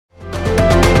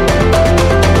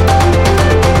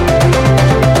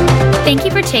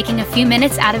taking a few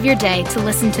minutes out of your day to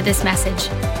listen to this message.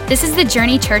 This is the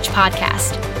Journey Church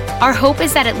podcast. Our hope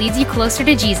is that it leads you closer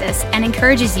to Jesus and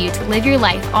encourages you to live your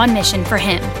life on mission for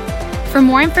Him. For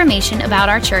more information about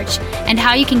our church and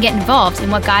how you can get involved in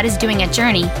what God is doing at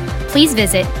Journey, please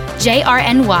visit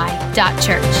jrny.church.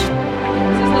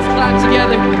 Let's clap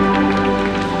together.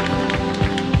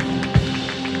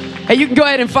 Hey, you can go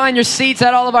ahead and find your seats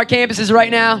at all of our campuses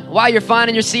right now. While you're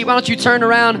finding your seat, why don't you turn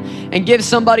around and give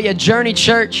somebody a Journey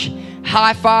Church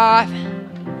high five.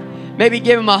 Maybe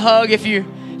give them a hug if you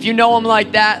know them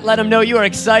like that. Let them know you are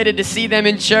excited to see them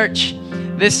in church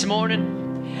this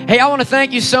morning. Hey, I want to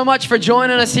thank you so much for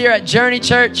joining us here at Journey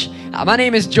Church. My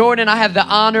name is Jordan. I have the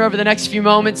honor over the next few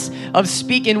moments of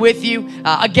speaking with you.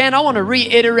 Again, I want to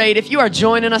reiterate, if you are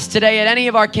joining us today at any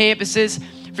of our campuses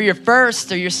for your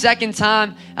first or your second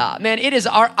time, man, it is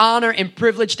our honor and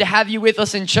privilege to have you with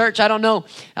us in church. I don't know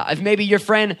if maybe your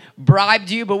friend bribed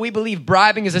you, but we believe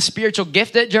bribing is a spiritual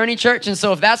gift at Journey Church. And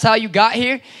so if that's how you got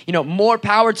here, more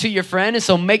power to your friend. And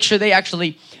so make sure they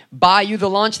actually buy you the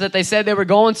lunch that they said they were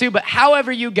going to. But however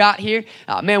you got here,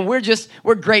 man,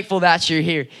 we're grateful that you're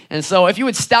here. And so if you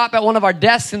would stop at one of our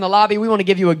desks in the lobby, we want to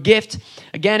give you a gift.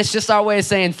 Again, it's just our way of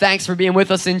saying thanks for being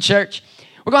with us in church.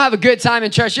 We're going to have a good time in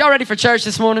church. Y'all ready for church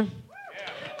this morning?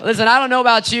 Yeah. Listen, I don't know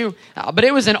about you, but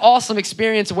it was an awesome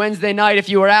experience Wednesday night if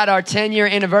you were at our 10-year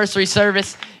anniversary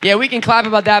service. Yeah, we can clap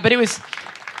about that, but it was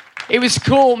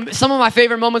cool. Some of my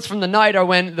favorite moments from the night are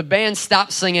when the band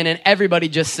stops singing and everybody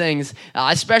just sings,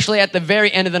 especially at the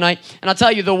very end of the night. And I'll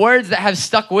tell you, the words that have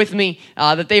stuck with me,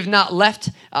 that they've not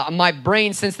left my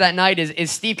brain since that night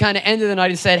is Steve kind of ended the night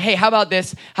and said, hey, how about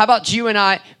this? How about you and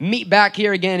I meet back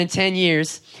here again in 10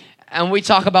 years? And we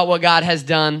talk about what God has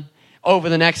done over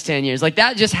the next 10 years. Like,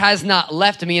 that just has not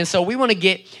left me. And so we want to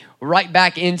get right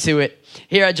back into it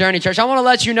here at Journey Church. I want to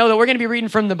let you know that we're going to be reading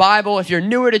from the Bible. If you're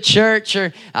newer to church,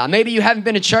 or maybe you haven't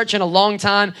been to church in a long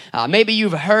time, maybe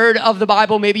you've heard of the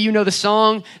Bible, maybe you know the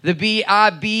song, the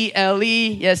Bible.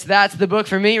 Yes, that's the book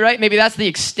for me, right? Maybe that's the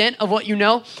extent of what you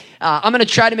know. I'm going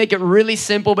to try to make it really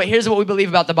simple, but here's what we believe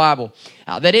about the Bible.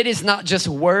 That it is not just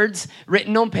words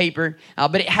written on paper,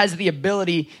 but it has the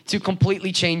ability to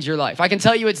completely change your life. I can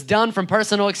tell you it's done from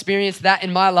personal experience, that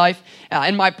in my life.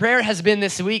 And my prayer has been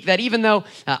this week that even though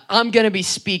I'm going to be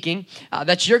speaking,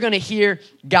 that you're going to hear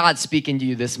God speaking to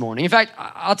you this morning. In fact,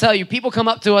 I'll tell you, people come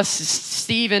up to us,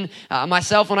 Steve and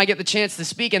myself, when I get the chance to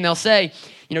speak, and they'll say,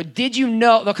 did you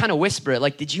know, they'll kind of whisper it,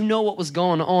 like, did you know what was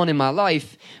going on in my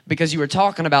life because you were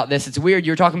talking about this? It's weird,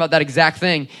 you were talking about that exact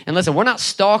thing. And listen, we're not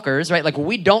stalkers, right? Like,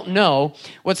 we don't know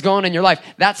what's going on in your life.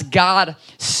 That's God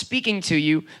speaking to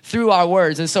you through our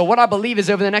words. And so what I believe is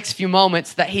over the next few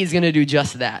moments that He's going to do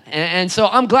just that. And so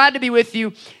I'm glad to be with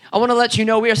you. I want to let you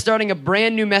know we are starting a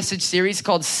brand new message series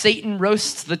called Satan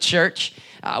Roasts the Church.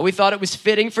 We thought it was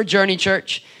fitting for Journey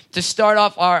Church to start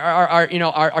off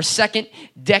our second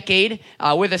decade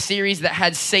with a series that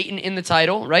had Satan in the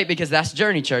title, right? Because that's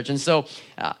Journey Church. And so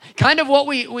kind of what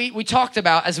we talked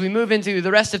about as we move into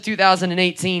the rest of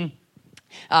 2018,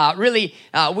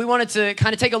 we wanted to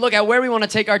kind of take a look at where we want to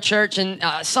take our church, and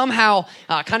somehow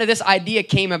kind of this idea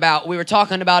came about. We were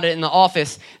talking about it in the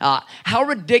office, how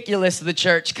ridiculous the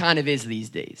church kind of is these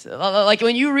days. Like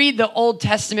when you read the Old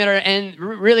Testament and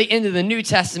really into the New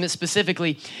Testament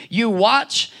specifically, you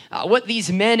watch what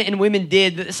these men and women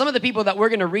did, some of the people that we're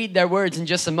going to read their words in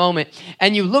just a moment,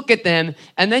 and you look at them,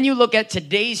 and then you look at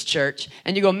today's church,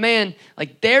 and you go, man,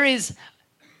 like there's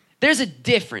a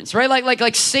difference, right?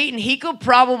 Like Satan, he could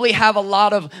probably have a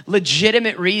lot of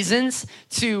legitimate reasons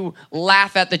to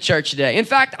laugh at the church today. In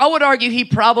fact, I would argue he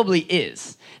probably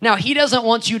is. Now, he doesn't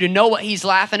want you to know what he's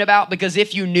laughing about, because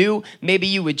if you knew, maybe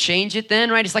you would change it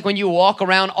then, right? It's like when you walk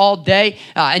around all day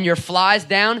and your fly's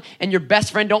down and your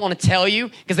best friend don't want to tell you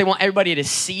because they want everybody to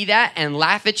see that and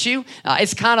laugh at you.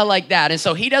 It's kind of like that. And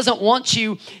so he doesn't want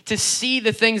you to see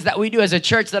the things that we do as a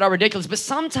church that are ridiculous. But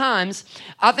sometimes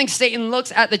I think Satan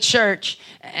looks at the church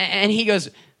and he goes,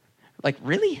 like,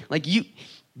 really? Like,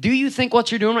 do you think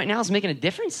what you're doing right now is making a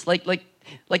difference? Like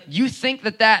you think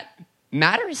that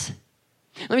matters?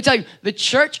 Let me tell you, the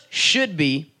church should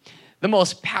be the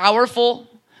most powerful,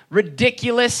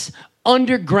 ridiculous,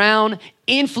 underground,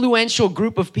 influential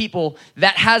group of people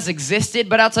that has existed.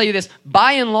 But I'll tell you this,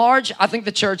 by and large, I think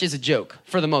the church is a joke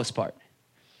for the most part.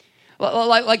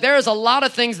 Like there is a lot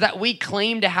of things that we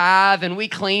claim to have and we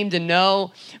claim to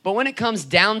know, but when it comes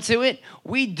down to it,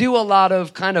 we do a lot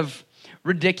of kind of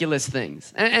ridiculous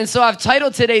things. And so I've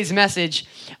titled today's message,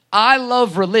 I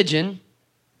Love Religion,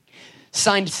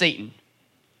 signed Satan.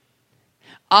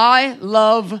 I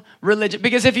love religion.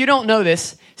 Because if you don't know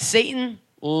this, Satan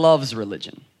loves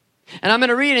religion. And I'm going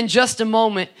to read in just a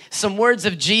moment some words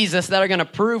of Jesus that are going to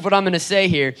prove what I'm going to say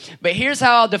here. But here's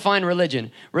how I'll define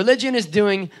religion. Religion is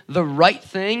doing the right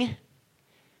thing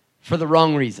for the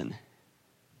wrong reason.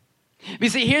 You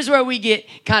see, here's where we get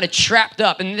kind of trapped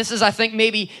up. And this is, I think,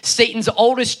 maybe Satan's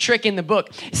oldest trick in the book.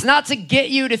 It's not to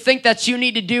get you to think that you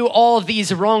need to do all of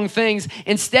these wrong things.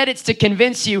 Instead, it's to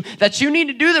convince you that you need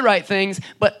to do the right things,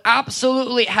 but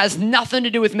absolutely it has nothing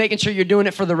to do with making sure you're doing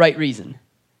it for the right reason.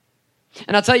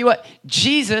 And I'll tell you what,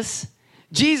 Jesus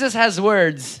has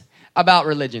words about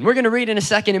religion. We're going to read in a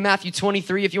second in Matthew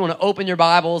 23 if you want to open your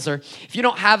Bibles, or if you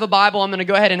don't have a Bible, I'm going to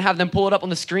go ahead and have them pull it up on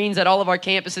the screens at all of our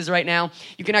campuses right now.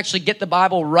 You can actually get the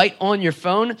Bible right on your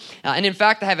phone. And in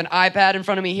fact, I have an iPad in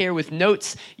front of me here with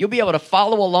notes. You'll be able to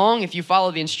follow along if you follow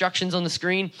the instructions on the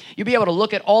screen. You'll be able to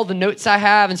look at all the notes I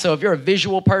have. And so if you're a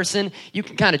visual person, you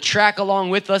can kind of track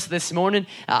along with us this morning.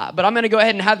 But I'm going to go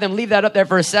ahead and have them leave that up there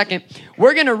for a second.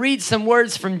 We're going to read some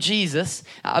words from Jesus,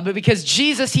 but because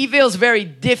Jesus, he feels very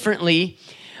differently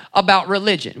about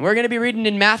religion. We're going to be reading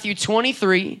in Matthew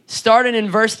 23, starting in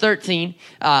verse 13.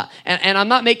 And I'm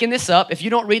not making this up. If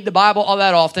you don't read the Bible all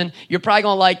that often, you're probably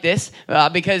going to like this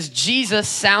because Jesus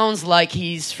sounds like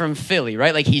he's from Philly,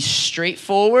 right? Like he's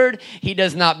straightforward. He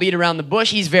does not beat around the bush.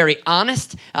 He's very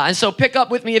honest. And so pick up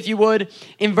with me if you would.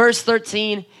 In verse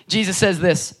 13, Jesus says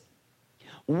this: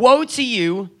 "Woe to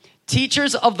you,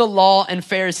 teachers of the law and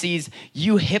Pharisees,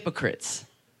 you hypocrites!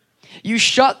 You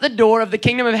shut the door of the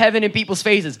kingdom of heaven in people's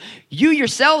faces. You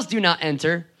yourselves do not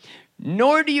enter,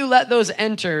 nor do you let those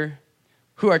enter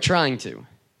who are trying to."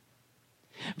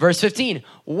 Verse 15,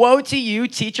 "Woe to you,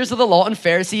 teachers of the law and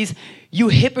Pharisees, you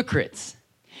hypocrites!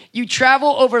 You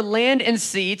travel over land and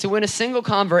sea to win a single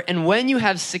convert, and when you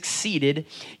have succeeded,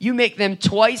 you make them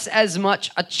twice as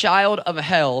much a child of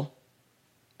hell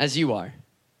as you are."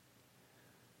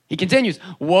 He continues,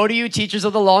 "Woe to you, teachers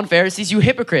of the law and Pharisees, you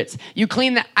hypocrites! You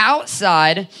clean the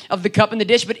outside of the cup and the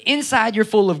dish, but inside you're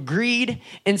full of greed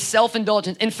and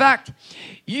self-indulgence. In fact,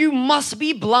 you must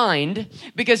be blind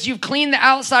because you've cleaned the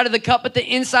outside of the cup, but the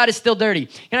inside is still dirty."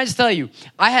 Can I just tell you,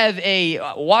 I have a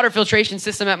water filtration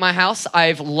system at my house.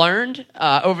 I've learned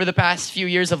over the past few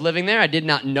years of living there. I did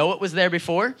not know it was there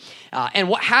before. And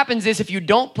what happens is if you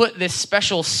don't put this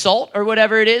special salt or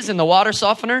whatever it is in the water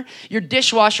softener, your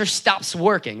dishwasher stops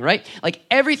working, right? Like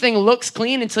everything looks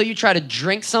clean until you try to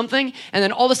drink something, and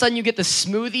then all of a sudden you get the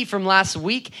smoothie from last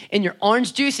week in your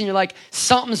orange juice, and you're like,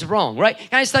 something's wrong, right?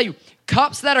 Can I just tell you,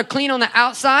 cups that are clean on the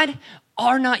outside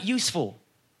are not useful.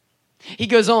 He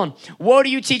goes on, "Woe to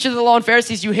you, teachers of the law and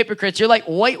Pharisees, you hypocrites! You're like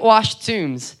whitewashed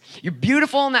tombs. You're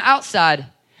beautiful on the outside,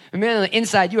 but man, on the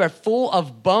inside you are full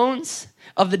of bones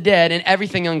of the dead and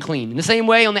everything unclean. In the same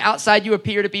way, on the outside you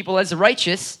appear to people as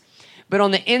righteous, but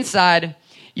on the inside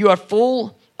you are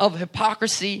full of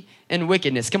hypocrisy and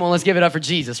wickedness." Come on, let's give it up for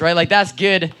Jesus, right? Like that's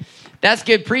good. That's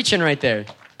good preaching right there.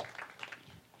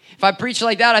 If I preach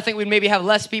like that, I think we'd maybe have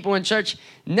less people in church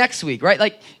next week, right?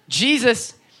 Like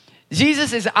Jesus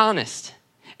is honest.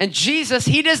 And Jesus,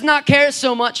 he does not care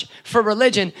so much for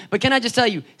religion. But can I just tell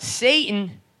you,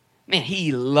 Satan, man,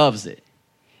 he loves it.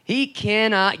 He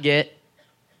cannot get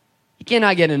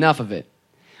enough of it.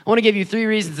 I want to give you 3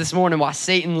 reasons this morning why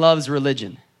Satan loves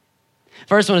religion.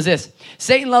 First one is this: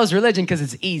 Satan loves religion because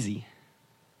it's easy.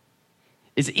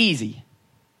 It's easy.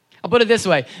 I'll put it this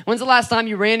way. When's the last time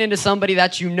you ran into somebody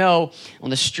that you know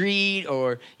on the street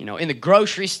or, in the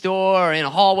grocery store or in a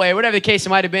hallway or whatever the case it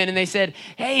might have been, and they said,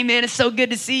 "Hey, man, it's so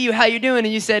good to see you. How you doing?"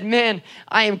 And you said, "Man,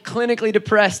 I am clinically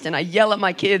depressed and I yell at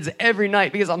my kids every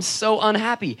night because I'm so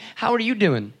unhappy. How are you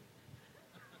doing?"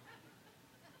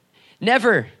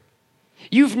 Never.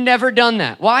 You've never done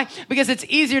that. Why? Because it's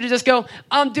easier to just go,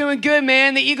 "I'm doing good,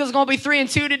 man. The Eagles are going to be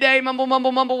 3-2 today. Mumble,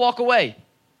 mumble, mumble, walk away."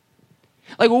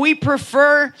 Like we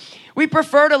prefer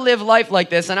to live life like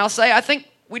this. And I'll say, I think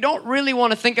we don't really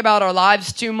want to think about our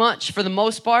lives too much for the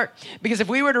most part, because if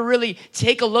we were to really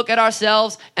take a look at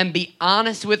ourselves and be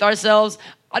honest with ourselves,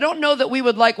 I don't know that we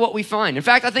would like what we find. In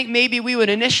fact, I think maybe we would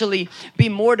initially be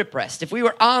more depressed if we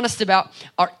were honest about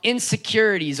our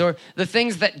insecurities or the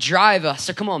things that drive us,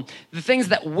 or the things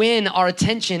that win our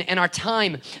attention and our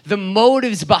time, the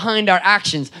motives behind our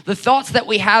actions, the thoughts that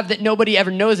we have that nobody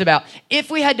ever knows about.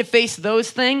 If we had to face those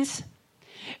things,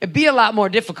 it'd be a lot more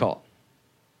difficult.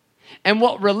 And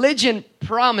what religion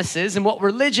promises and what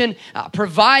religion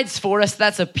provides for us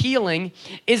that's appealing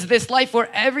is this life where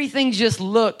everything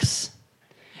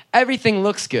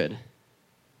looks good.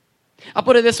 I'll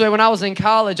put it this way. When I was in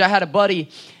college, I had a buddy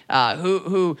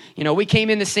who we came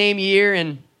in the same year,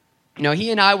 and he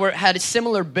and I had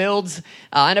similar builds.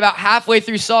 And about halfway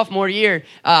through sophomore year,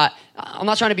 I'm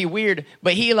not trying to be weird,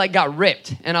 but he got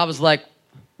ripped, and I was like,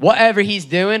 whatever he's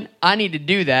doing, I need to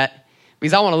do that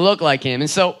because I want to look like him. And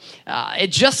so it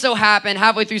just so happened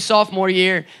halfway through sophomore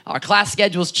year, our class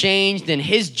schedules changed and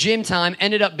his gym time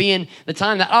ended up being the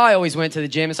time that I always went to the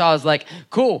gym. And so I was like,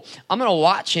 cool, I'm going to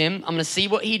watch him. I'm going to see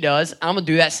what he does. I'm going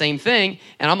to do that same thing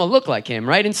and I'm going to look like him,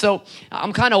 right? And so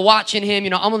I'm kind of watching him.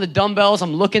 I'm on the dumbbells.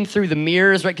 I'm looking through the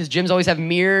mirrors, right? Because gyms always have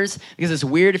mirrors because it's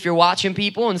weird if you're watching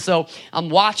people. And so I'm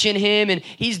watching him and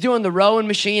he's doing the rowing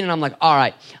machine and I'm like, all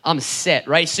right, I'm set,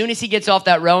 right? As soon as he gets off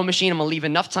that rowing machine, I'm going to leave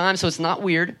enough time so it's not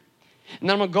weird. And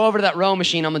then I'm going to go over to that rowing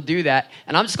machine. I'm going to do that.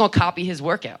 And I'm just going to copy his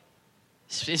workout.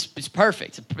 It's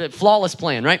perfect. It's a flawless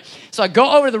plan, right? So I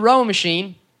go over to the rowing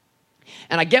machine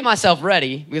and I get myself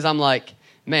ready because I'm like,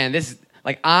 man, this is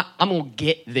like, I'm going to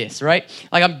get this, right?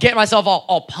 Like I'm getting myself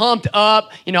all pumped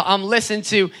up. I'm listening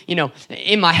to,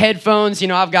 in my headphones,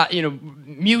 I've got,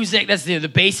 music. That's the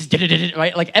bass is,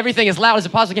 right? Like everything as loud as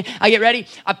it possibly can. I get ready.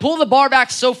 I pull the bar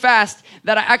back so fast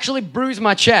that I actually bruise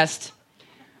my chest.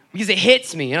 Because it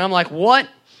hits me, and I'm like, what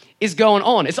is going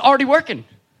on? It's already working.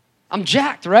 I'm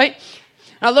jacked, right?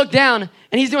 And I look down,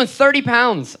 and he's doing 30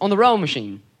 pounds on the rowing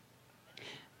machine.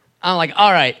 I'm like,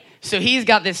 all right, so he's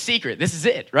got this secret. This is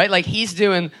it, right? Like he's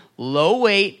doing low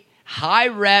weight, high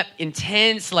rep,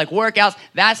 intense like workouts.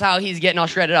 That's how he's getting all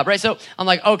shredded up, right? So I'm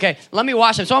like, okay, let me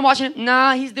watch him. So I'm watching him.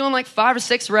 Nah, he's doing like 5 or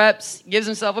 6 reps, gives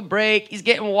himself a break. He's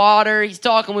getting water. He's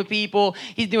talking with people.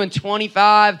 He's doing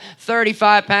 25,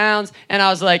 35 pounds. And I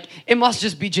was like, it must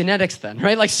just be genetics then,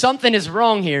 right? Like something is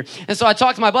wrong here. And so I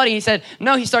talked to my buddy. And he said,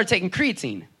 no, he started taking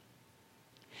creatine.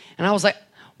 And I was like,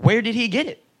 where did he get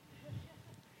it?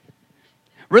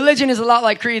 Religion is a lot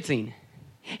like creatine.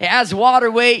 It adds water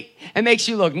weight. It makes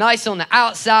you look nice on the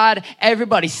outside.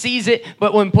 Everybody sees it.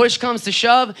 But when push comes to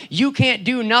shove, you can't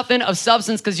do nothing of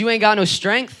substance because you ain't got no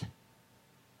strength.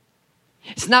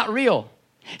 It's not real.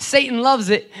 Satan loves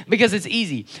it because it's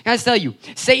easy. Can I tell you,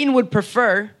 Satan would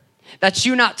prefer that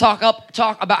you not talk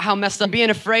about how messed up, being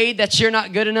afraid that you're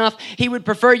not good enough. He would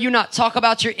prefer you not talk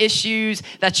about your issues,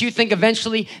 that you think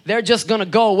eventually they're just going to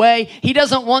go away. He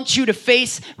doesn't want you to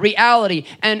face reality.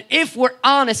 And if we're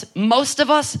honest, most of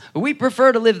us, we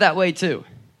prefer to live that way too.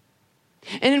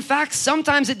 And in fact,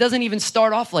 sometimes it doesn't even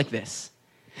start off like this.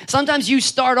 Sometimes you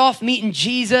start off meeting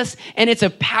Jesus and it's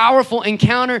a powerful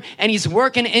encounter and he's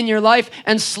working in your life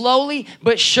and slowly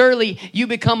but surely you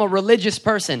become a religious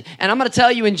person. And I'm going to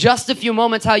tell you in just a few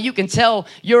moments how you can tell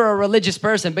you're a religious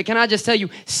person. But can I just tell you,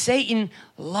 Satan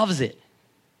loves it.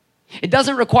 It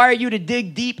doesn't require you to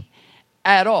dig deep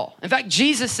at all. In fact,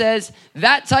 Jesus says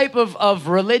that type of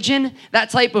religion,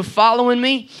 that type of following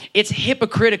me, it's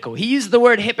hypocritical. He used the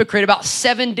word hypocrite about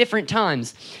 7 different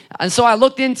times. And so I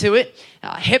looked into it.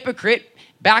 Hypocrite,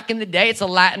 back in the day, it's a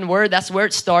Latin word. That's where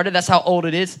it started. That's how old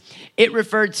it is. It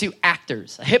referred to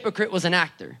actors. A hypocrite was an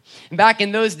actor. And back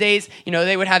in those days,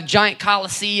 they would have giant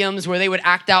coliseums where they would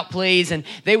act out plays and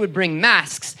they would bring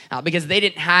masks because they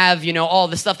didn't have, all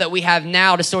the stuff that we have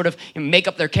now to sort of make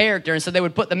up their character. And so they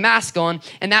would put the mask on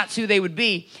and that's who they would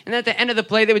be. And at the end of the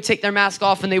play, they would take their mask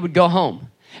off and they would go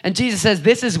home. And Jesus says,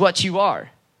 this is what you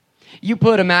are. You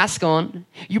put a mask on.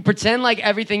 You pretend like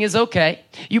everything is okay.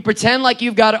 You pretend like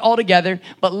you've got it all together.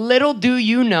 But little do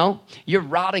you know, you're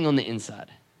rotting on the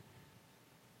inside.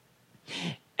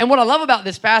 And what I love about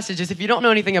this passage is if you don't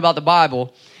know anything about the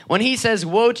Bible, when he says,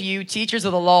 woe to you, teachers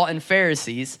of the law and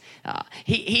Pharisees,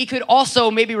 he could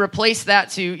also maybe replace that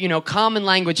to, common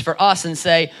language for us and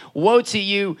say, woe to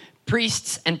you,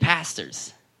 priests and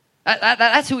pastors.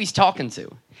 That's who he's talking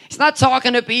to. He's not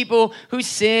talking to people who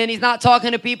sin. He's not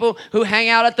talking to people who hang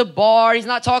out at the bar. He's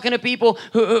not talking to people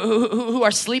who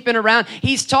are sleeping around.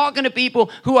 He's talking to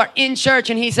people who are in church.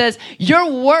 And he says, you're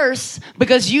worse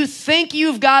because you think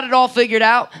you've got it all figured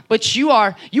out, but you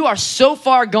are so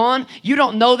far gone. You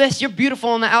don't know this. You're beautiful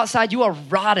on the outside. You are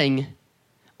rotting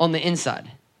on the inside.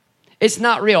 It's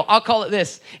not real. I'll call it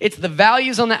this. It's the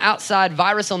values on the outside,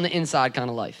 virus on the inside kind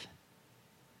of life.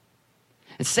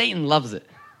 And Satan loves it.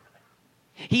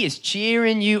 He is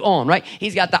cheering you on, right?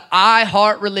 He's got the I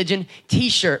Heart Religion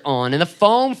t-shirt on and the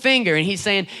foam finger. And he's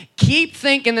saying, keep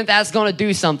thinking that that's going to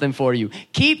do something for you.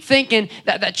 Keep thinking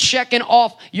that checking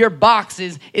off your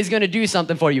boxes is going to do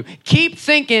something for you. Keep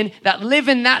thinking that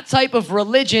living that type of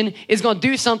religion is going to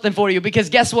do something for you.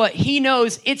 Because guess what? He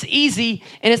knows it's easy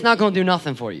and it's not going to do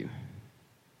nothing for you.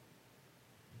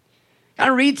 Can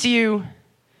I read to you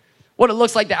what it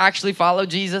looks like to actually follow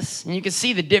Jesus? And you can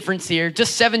see the difference here.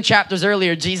 Just 7 chapters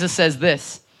earlier, Jesus says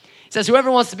this. He says,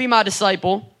 whoever wants to be my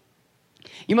disciple,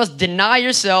 you must deny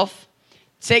yourself,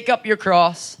 take up your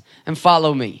cross, and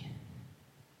follow me.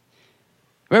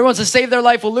 Whoever wants to save their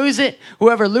life will lose it.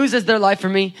 Whoever loses their life for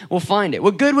me will find it.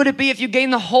 What good would it be if you gain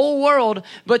the whole world,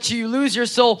 but you lose your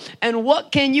soul? And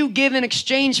what can you give in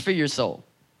exchange for your soul?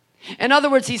 In other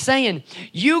words, he's saying,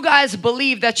 you guys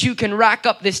believe that you can rack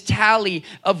up this tally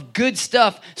of good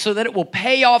stuff so that it will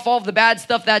pay off all of the bad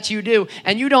stuff that you do.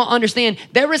 And you don't understand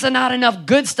there is not enough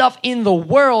good stuff in the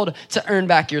world to earn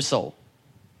back your soul.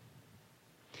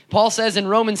 Paul says in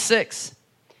Romans 6,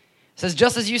 says,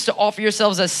 just as you used to offer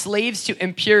yourselves as slaves to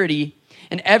impurity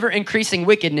and ever-increasing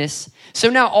wickedness, so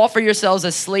now offer yourselves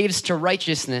as slaves to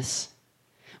righteousness,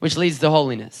 which leads to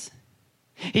holiness.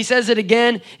 He says it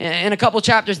again in a couple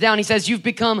chapters down. He says, you've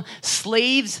become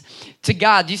slaves to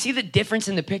God. Do you see the difference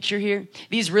in the picture here?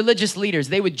 These religious leaders,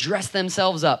 they would dress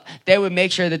themselves up. They would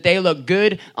make sure that they look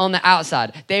good on the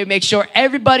outside. They would make sure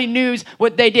everybody knew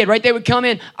what they did, right? They would come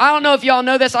in. I don't know if y'all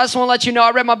know this. I just want to let you know, I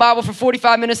read my Bible for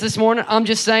 45 minutes this morning. I'm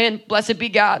just saying, blessed be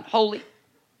God, holy.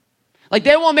 Like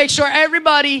they want to make sure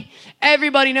everybody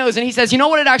knows. And he says, you know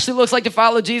what it actually looks like to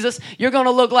follow Jesus? You're going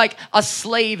to look like a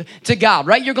slave to God,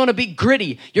 right? You're going to be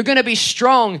gritty. You're going to be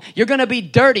strong. You're going to be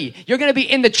dirty. You're going to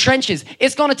be in the trenches.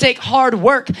 It's going to take hard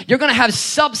work. You're going to have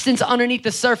substance underneath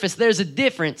the surface. There's a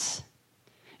difference.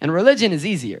 And religion is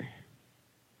easier.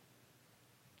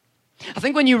 I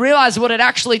think when you realize what it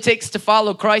actually takes to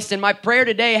follow Christ, and my prayer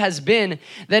today has been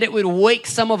that it would wake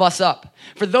some of us up.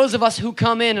 For those of us who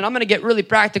come in, and I'm going to get really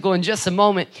practical in just a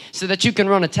moment so that you can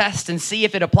run a test and see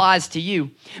if it applies to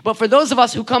you. But for those of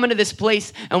us who come into this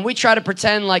place and we try to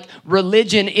pretend like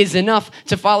religion is enough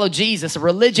to follow Jesus,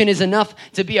 religion is enough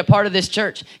to be a part of this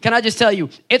church, can I just tell you,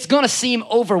 it's going to seem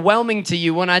overwhelming to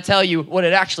you when I tell you what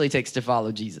it actually takes to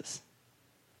follow Jesus.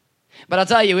 But I'll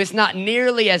tell you, it's not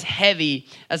nearly as heavy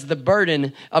as the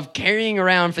burden of carrying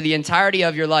around for the entirety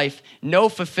of your life no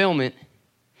fulfillment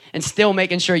and still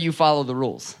making sure you follow the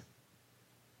rules.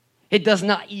 It does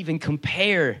not even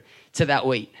compare to that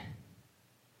weight.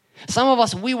 Some of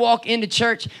us, we walk into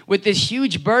church with this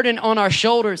huge burden on our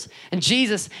shoulders, and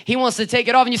Jesus, he wants to take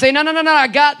it off. And you say, no, I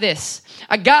got this.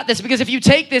 I got this, because if you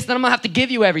take this, then I'm going to have to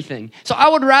give you everything. So I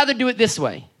would rather do it this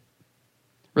way.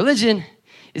 Religion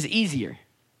is easier.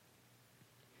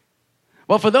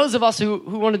 Well, for those of us who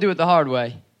want to do it the hard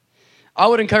way, I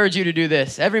would encourage you to do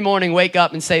this. Every morning, wake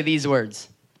up and say these words.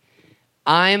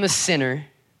 I am a sinner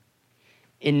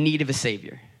in need of a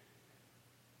Savior.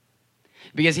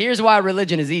 Because here's why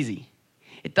religion is easy.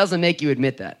 It doesn't make you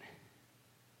admit that.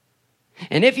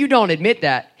 And if you don't admit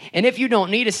that, and if you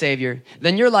don't need a Savior,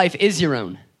 then your life is your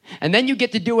own. And then you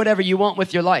get to do whatever you want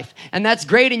with your life. And that's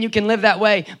great, and you can live that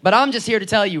way. But I'm just here to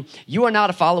tell you, you are not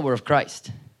a follower of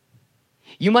Christ.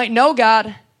 You might know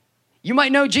God. You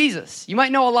might know Jesus. You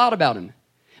might know a lot about him.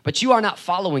 But you are not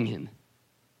following him.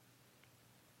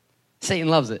 Satan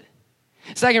loves it.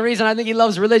 Second reason I think he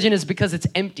loves religion is because it's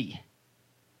empty.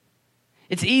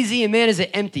 It's easy, and man, is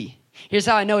it empty. Here's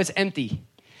how I know it's empty.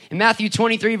 In Matthew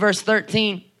 23, verse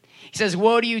 13, he says,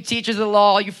 woe to you, teachers of the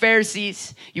law, you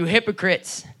Pharisees, you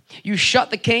hypocrites. You shut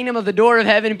the kingdom of the door of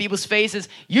heaven in people's faces.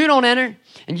 You don't enter,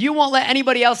 and you won't let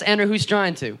anybody else enter who's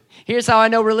trying to. Here's how I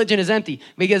know religion is empty.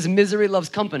 Because misery loves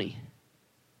company.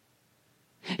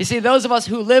 You see, those of us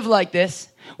who live like this,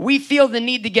 we feel the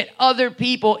need to get other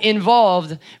people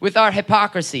involved with our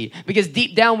hypocrisy. Because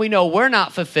deep down we know we're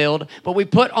not fulfilled, but we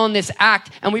put on this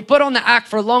act, and we put on the act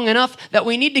for long enough that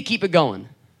we need to keep it going.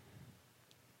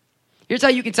 Here's how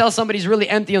you can tell somebody's really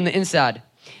empty on the inside.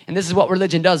 And this is what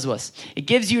religion does to us. It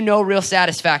gives you no real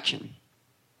satisfaction.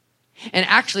 And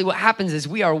actually what happens is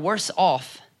we are worse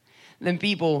off than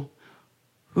people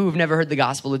who've never heard the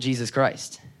gospel of Jesus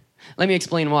Christ. Let me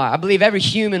explain why. I believe every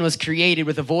human was created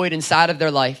with a void inside of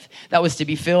their life that was to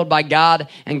be filled by God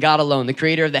and God alone, the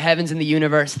creator of the heavens and the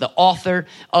universe, the author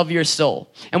of your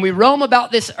soul. And we roam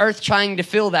about this earth trying to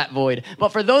fill that void. But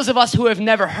for those of us who have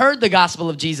never heard the gospel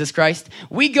of Jesus Christ,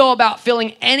 we go about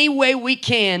filling any way we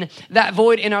can that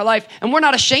void in our life. And we're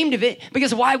not ashamed of it,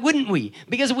 because why wouldn't we?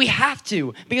 Because we have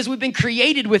to, because we've been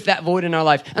created with that void in our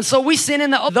life. And so we sin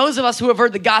in those of us who have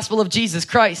heard the gospel of Jesus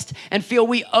Christ and feel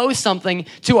we owe something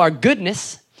to our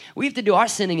goodness, we have to do our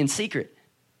sinning in secret.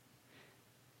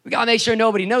 We got to make sure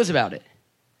nobody knows about it,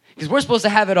 because we're supposed to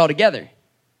have it all together.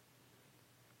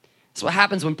 That's what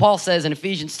happens when Paul says in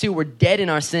Ephesians 2, we're dead in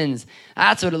our sins.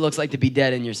 That's what it looks like to be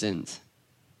dead in your sins.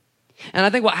 And I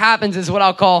think what happens is what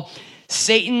I'll call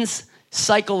Satan's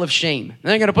cycle of shame.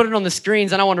 And I'm going to put it on the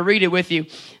screens, and I want to read it with you.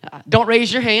 Don't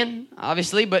raise your hand,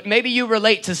 obviously, but maybe you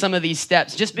relate to some of these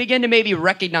steps. Just begin to maybe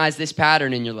recognize this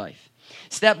pattern in your life.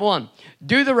 Step 1,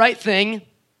 do the right thing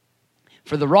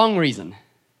for the wrong reason.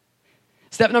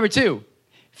 Step number 2,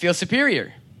 feel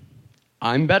superior.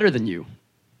 I'm better than you.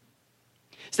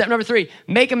 Step number 3,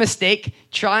 make a mistake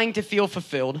trying to feel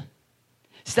fulfilled.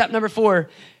 Step number 4,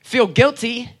 feel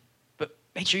guilty, but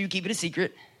make sure you keep it a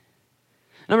secret.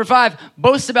 Number 5,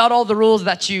 boast about all the rules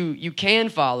that you can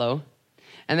follow.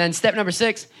 And then step number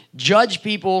 6, judge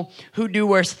people who do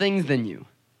worse things than you.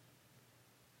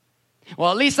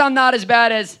 Well, at least I'm not as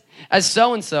bad as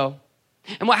so-and-so.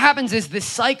 And what happens is this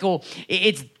cycle,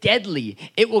 it's deadly.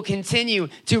 It will continue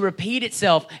to repeat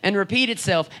itself and repeat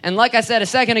itself. And like I said a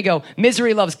second ago,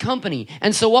 misery loves company.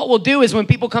 And so what we'll do is when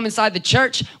people come inside the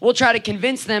church, we'll try to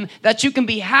convince them that you can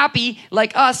be happy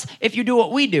like us if you do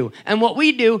what we do. And what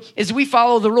we do is we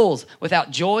follow the rules without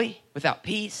joy, without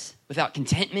peace, without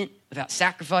contentment, without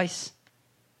sacrifice.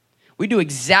 We do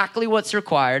exactly what's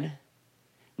required,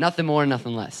 nothing more,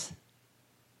 nothing less.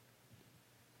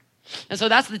 And so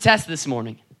that's the test this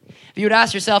morning. If you would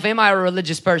ask yourself, am I a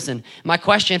religious person? My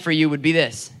question for you would be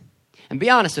this, and be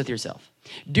honest with yourself.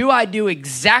 Do I do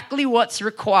exactly what's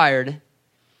required?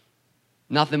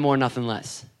 Nothing more, nothing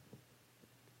less.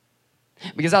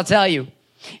 Because I'll tell you,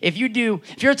 if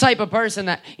you're a type of person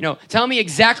that, tell me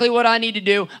exactly what I need to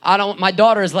do. My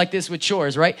daughter is like this with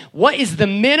chores, right? What is the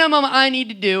minimum I need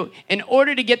to do in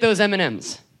order to get those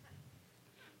M&Ms?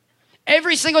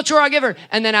 Every single chore I give her.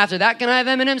 And then after that, can I have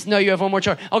M&Ms? No, you have one more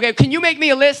chore. Okay, can you make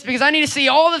me a list? Because I need to see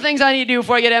all the things I need to do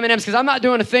before I get M&Ms because I'm not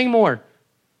doing a thing more.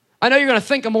 I know you're going to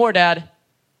think of more, Dad.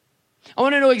 I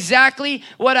want to know exactly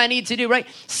what I need to do, right?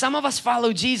 Some of us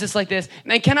follow Jesus like this.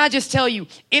 Man, can I just tell you,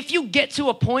 if you get to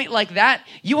a point like that,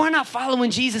 you are not following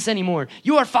Jesus anymore.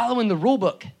 You are following the rule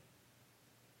book.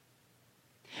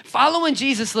 Following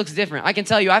Jesus looks different. I can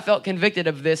tell you, I felt convicted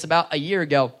of this about a year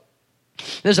ago.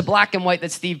 There's a black and white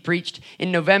that Steve preached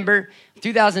in November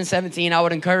 2017. I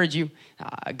would encourage you,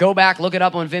 go back, look it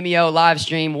up on Vimeo, live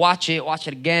stream, watch it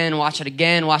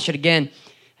again.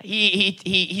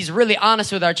 He's really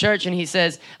honest with our church, and he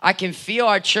says, I can feel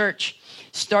our church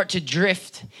start to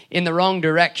drift in the wrong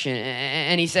direction.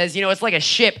 And he says, it's like a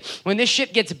ship. When this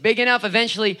ship gets big enough,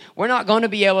 eventually we're not going to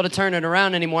be able to turn it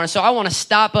around anymore. So I want to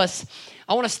stop us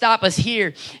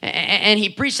here. And he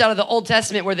preached out of the Old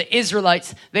Testament where the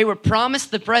Israelites, they were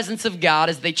promised the presence of God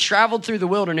as they traveled through the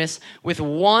wilderness with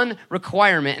one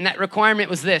requirement. And that requirement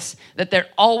was this, that there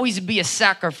always be a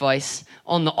sacrifice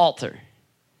on the altar.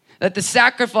 That the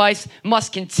sacrifice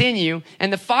must continue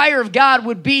and the fire of God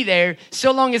would be there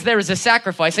so long as there was a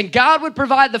sacrifice. And God would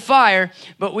provide the fire,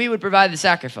 but we would provide the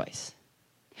sacrifice.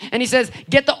 And he says,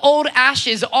 get the old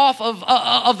ashes off of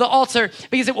the altar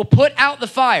because it will put out the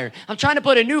fire. I'm trying to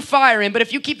put a new fire in, but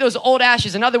if you keep those old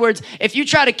ashes, in other words, if you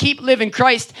try to keep living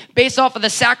Christ based off of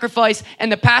the sacrifice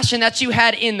and the passion that you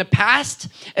had in the past,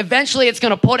 eventually it's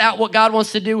going to put out what God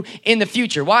wants to do in the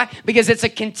future. Why? Because it's a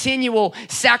continual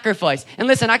sacrifice. And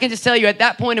listen, I can just tell you at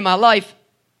that point in my life,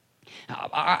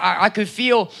 I could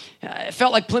feel, it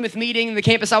felt like Plymouth Meeting, the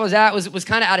campus I was at, was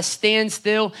kind of at a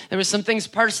standstill. There was some things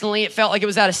personally, it felt like it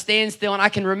was at a standstill. And I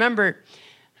can remember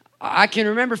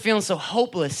feeling so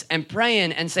hopeless and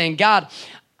praying and saying, God,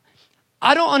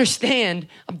 I don't understand.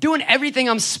 I'm doing everything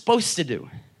I'm supposed to do.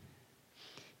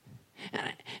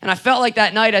 And I felt like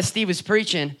that night as Steve was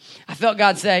preaching, I felt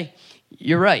God say,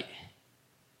 you're right.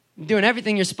 I'm doing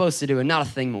everything you're supposed to do and not a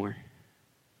thing more.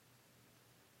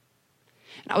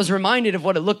 And I was reminded of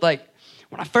what it looked like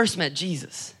when I first met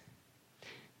Jesus.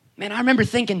 Man, I remember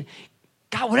thinking,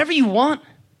 God, whatever you want,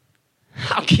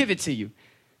 I'll give it to you.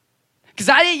 Because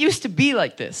I didn't used to be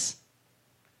like this.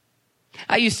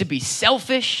 I used to be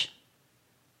selfish.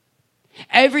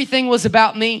 Everything was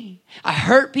about me. I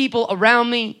hurt people around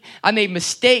me. I made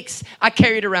mistakes. I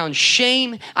carried around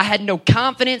shame. I had no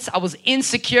confidence. I was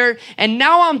insecure. And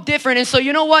now I'm different. And so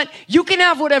you know what? You can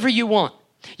have whatever you want.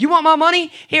 You want my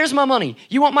money? Here's my money.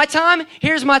 You want my time?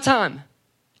 Here's my time.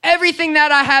 Everything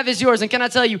that I have is yours. And can I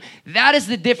tell you, that is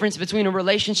the difference between a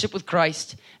relationship with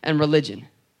Christ and religion.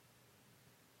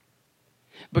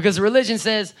 Because religion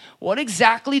says, what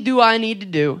exactly do I need to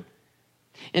do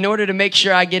in order to make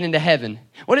sure I get into heaven?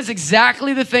 What is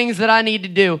exactly the things that I need to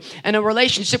do? And a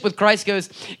relationship with Christ goes,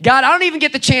 God, I don't even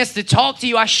get the chance to talk to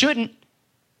you. I shouldn't.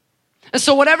 And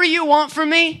so whatever you want from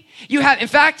me, you have. In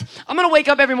fact, I'm going to wake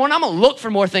up every morning. I'm going to look for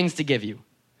more things to give you.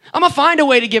 I'm going to find a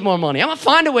way to give more money. I'm going to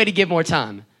find a way to give more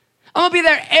time. I'm going to be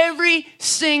there every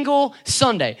single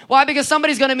Sunday. Why? Because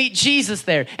somebody's going to meet Jesus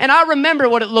there. And I remember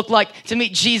what it looked like to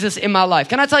meet Jesus in my life.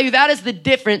 Can I tell you, that is the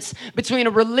difference between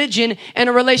a religion and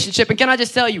a relationship. And can I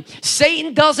just tell you,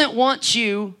 Satan doesn't want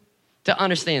you to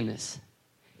understand this.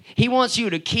 He wants you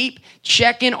to keep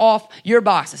checking off your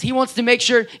boxes. He wants to make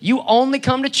sure you only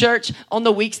come to church on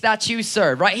the weeks that you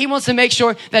serve, right? He wants to make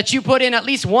sure that you put in at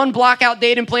least one blockout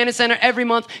date in Planet Center every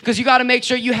month because you got to make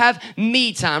sure you have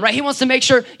me time, right? He wants to make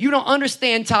sure you don't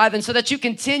understand tithing so that you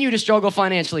continue to struggle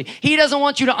financially. He doesn't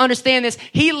want you to understand this.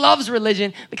 He loves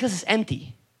religion because it's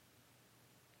empty.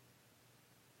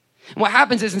 And what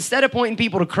happens is instead of pointing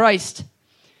people to Christ,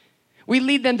 we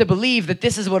lead them to believe that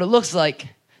this is what it looks like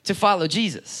to follow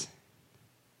Jesus.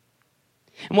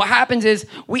 And what happens is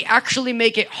we actually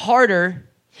make it harder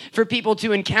for people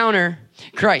to encounter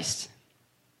Christ.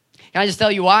 Can I just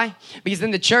tell you why? Because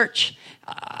in the church,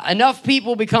 enough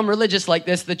people become religious like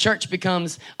this, the church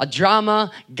becomes a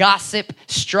drama, gossip,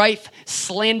 strife,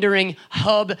 slandering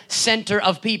hub center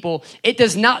of people. It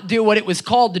does not do what it was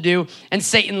called to do, and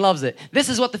Satan loves it. This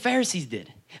is what the Pharisees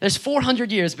did. There's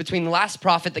 400 years between the last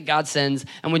prophet that God sends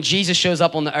and when Jesus shows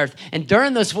up on the earth. And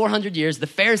during those 400 years, the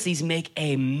Pharisees make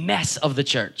a mess of the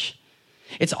church.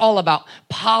 It's all about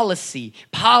policy,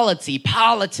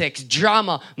 politics,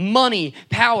 drama, money,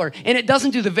 power. And it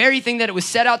doesn't do the very thing that it was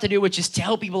set out to do, which is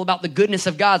tell people about the goodness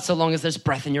of God so long as there's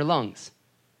breath in your lungs.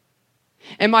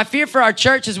 And my fear for our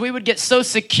church is we would get so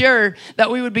secure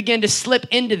that we would begin to slip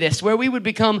into this, where we would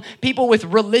become people with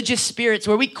religious spirits,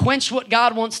 where we quench what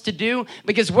God wants to do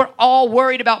because we're all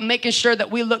worried about making sure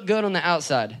that we look good on the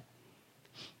outside.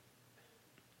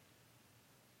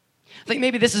 I think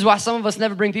maybe this is why some of us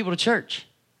never bring people to church.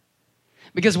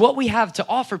 Because what we have to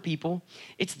offer people,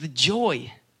 it's the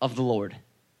joy of the Lord.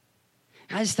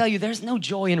 And I just tell you, there's no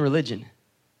joy in religion.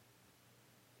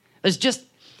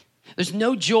 There's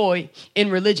no joy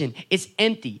in religion. It's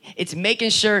empty. It's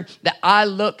making sure that I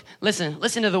look, listen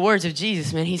to the words of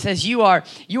Jesus, man. He says, you are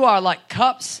like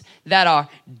cups that are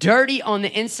dirty on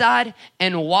the inside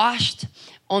and washed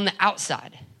on the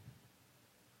outside.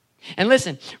 And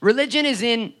listen, religion is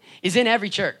in every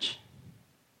church.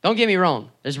 Don't get me wrong.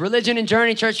 There's religion in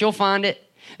Journey Church, you'll find it.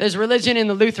 There's religion in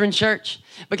the Lutheran Church.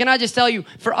 But can I just tell you,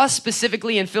 for us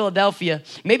specifically in Philadelphia,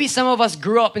 maybe some of us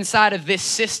grew up inside of this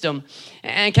system.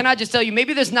 And can I just tell you,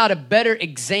 maybe there's not a better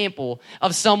example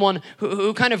of someone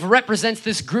who kind of represents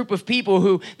this group of people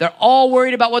who they're all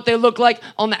worried about what they look like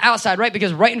on the outside, right?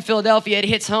 Because right in Philadelphia, it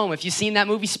hits home. If you've seen that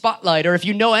movie Spotlight, or if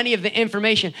you know any of the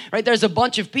information, right? There's a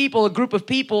bunch of people, a group of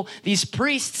people, these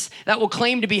priests that will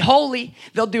claim to be holy.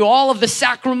 They'll do all of the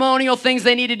sacramental things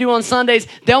they need to do on Sundays.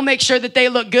 They'll make sure that they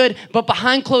look good, but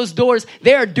behind closed doors,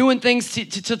 they are doing things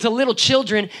to little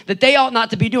children that they ought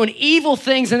not to be doing, evil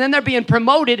things, and then they're being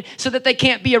promoted so that they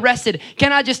can't be arrested.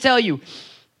 Can I just tell you,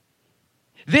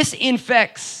 this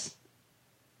infects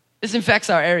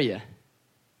our area.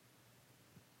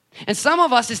 And some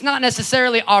of us, it's not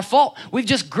necessarily our fault. We've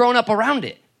just grown up around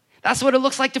it. That's what it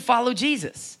looks like to follow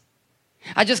Jesus.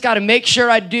 I just got to make sure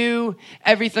I do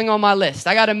everything on my list.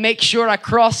 I got to make sure I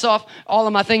cross off all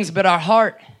of my things, but our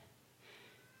heart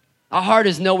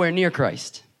is nowhere near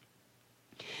Christ.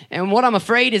 And what I'm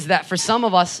afraid is that for some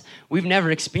of us, we've never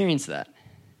experienced that.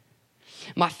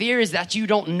 My fear is that you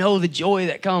don't know the joy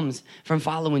that comes from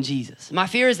following Jesus. My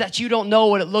fear is that you don't know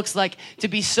what it looks like to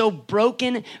be so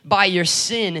broken by your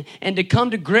sin and to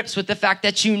come to grips with the fact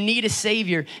that you need a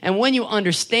Savior. And when you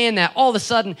understand that, all of a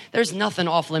sudden, there's nothing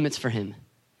off limits for him.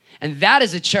 And that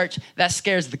is a church that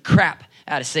scares the crap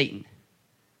out of Satan.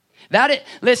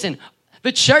 Listen,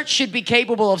 the church should be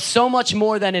capable of so much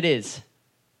more than it is.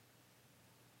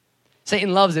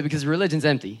 Satan loves it because religion's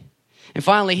empty. And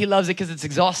finally, he loves it because it's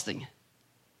exhausting.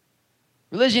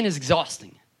 Religion is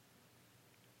exhausting.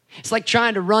 It's like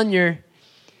trying to run your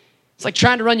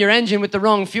engine with the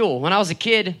wrong fuel. When I was a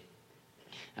kid,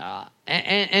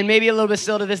 and maybe a little bit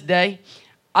still to this day,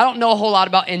 I don't know a whole lot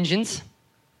about engines.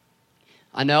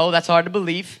 I know that's hard to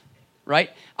believe, right?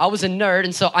 I was a nerd,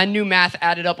 and so I knew math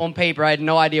added up on paper. I had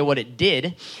no idea what it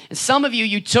did. And some of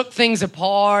you took things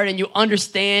apart, and you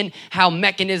understand how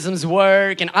mechanisms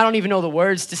work, and I don't even know the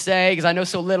words to say because I know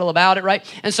so little about it, right?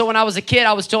 And so when I was a kid,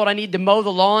 I was told I need to mow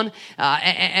the lawn,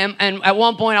 and at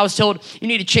one point I was told you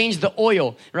need to change the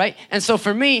oil, right? And so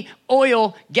for me,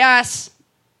 oil, gas,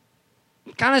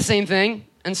 kind of the same thing.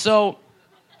 And so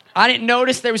I didn't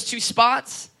notice there was two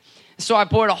spots, so I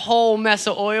poured a whole mess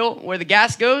of oil where the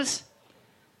gas goes.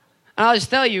 And I'll just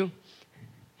tell you,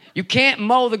 you can't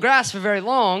mow the grass for very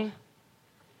long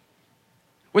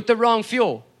with the wrong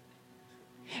fuel.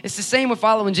 It's the same with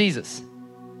following Jesus.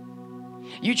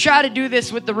 You try to do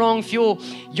this with the wrong fuel,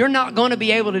 you're not going to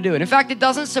be able to do it. In fact, it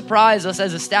doesn't surprise us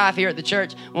as a staff here at the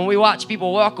church when we watch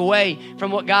people walk away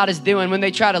from what God is doing when they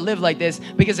try to live like this.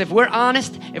 Because if we're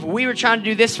honest, if we were trying to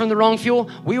do this from the wrong fuel,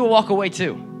 we will walk away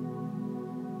too.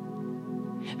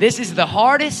 This is the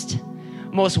hardest,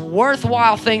 most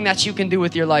worthwhile thing that you can do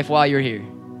with your life while you're here.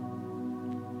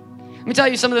 Let me tell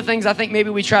you some of the things I think maybe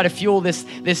we try to fuel this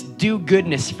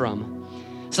do-goodness from.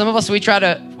 Some of us, we try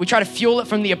to fuel it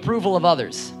from the approval of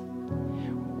others.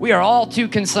 We are all too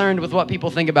concerned with what people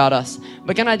think about us.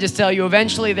 But can I just tell you,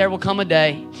 eventually there will come a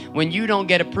day when you don't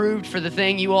get approved for the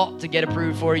thing you ought to get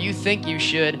approved for, you think you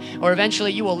should, or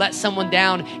eventually you will let someone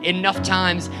down enough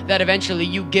times that eventually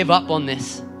you give up on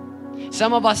this.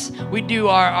 Some of us, we do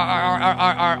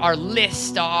our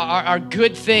list, our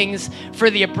good things for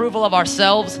the approval of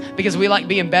ourselves because we like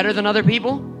being better than other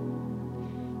people.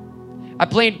 I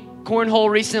played cornhole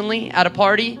recently at a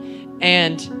party,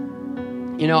 and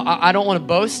you know, I don't want to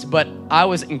boast, but I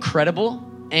was incredible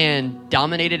and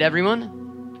dominated everyone.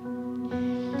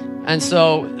 And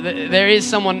so there is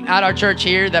someone at our church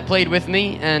here that played with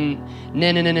me, and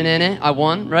I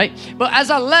won, right? But as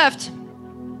I left,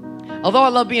 although I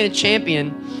love being a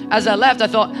champion, as I left, I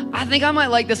thought, I think I might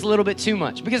like this a little bit too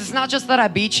much, because it's not just that I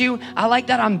beat you, I like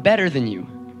that I'm better than you.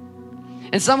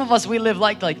 And some of us, we live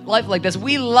life like this.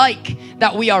 We like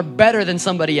that we are better than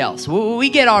somebody else. We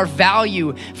get our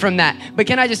value from that. But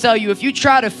can I just tell you, if you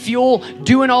try to fuel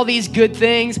doing all these good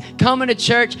things, coming to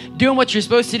church, doing what you're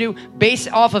supposed to do based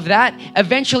off of that,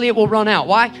 eventually it will run out.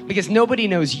 Why? Because nobody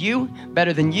knows you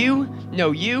better than you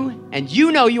know you, and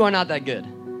you know you are not that good.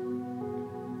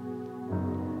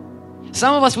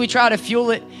 Some of us, we try to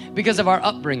fuel it because of our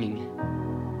upbringing.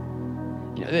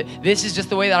 You know, this is just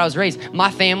the way that I was raised.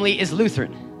 My family is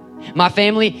Lutheran. My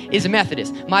family is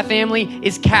Methodist. My family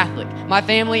is Catholic. My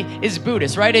family is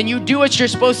Buddhist, right? And you do what you're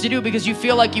supposed to do because you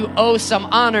feel like you owe some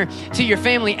honor to your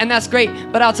family, and that's great.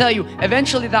 But I'll tell you,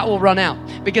 eventually that will run out,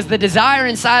 because the desire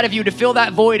inside of you to fill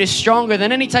that void is stronger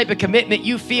than any type of commitment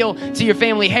you feel to your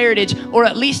family heritage, or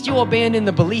at least you'll abandon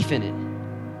the belief in it.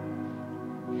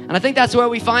 And I think that's where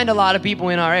we find a lot of people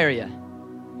in our area.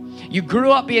 You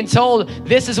grew up being told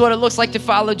this is what it looks like to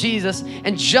follow Jesus,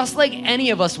 and just like any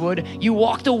of us would, you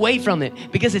walked away from it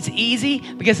because it's easy,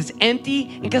 because it's empty,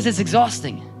 and because it's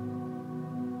exhausting.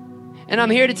 And I'm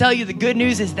here to tell you the good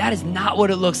news is that is not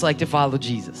what it looks like to follow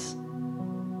Jesus.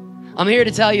 I'm here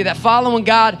to tell you that following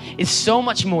God is so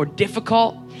much more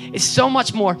difficult. It's so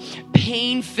much more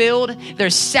pain-filled.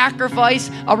 There's sacrifice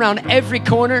around every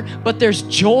corner, but there's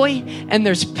joy and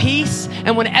there's peace.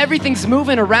 And when everything's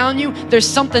moving around you, there's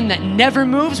something that never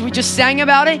moves. We just sang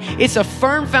about it. It's a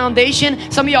firm foundation.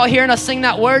 Some of y'all hearing us sing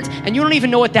that words, and you don't even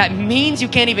know what that means. You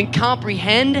can't even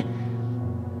comprehend.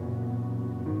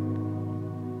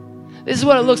 This is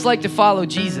what it looks like to follow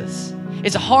Jesus.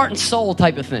 It's a heart and soul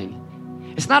type of thing.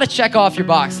 It's not a check off your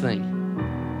box thing.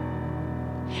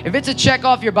 If it's a check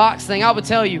off your box thing, I would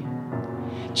tell you,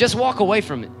 just walk away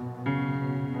from it.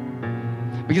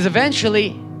 Because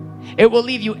eventually, it will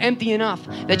leave you empty enough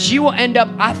that you will end up,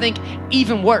 I think,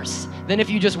 even worse than if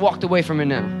you just walked away from it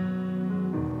now.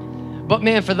 But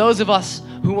man, for those of us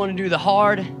who want to do the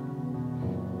hard,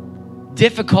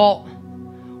 difficult,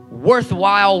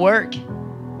 worthwhile work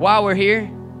while we're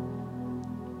here,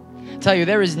 I tell you,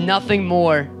 there is nothing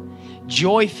more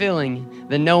joy-filling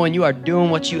than knowing you are doing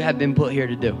what you have been put here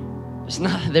to do.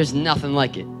 There's nothing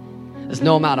like it. There's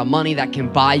no amount of money that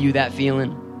can buy you that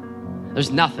feeling.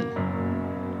 There's nothing.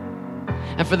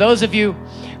 And for those of you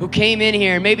who came in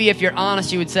here, and maybe if you're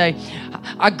honest, you would say,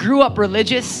 I grew up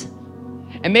religious,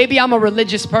 and maybe I'm a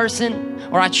religious person,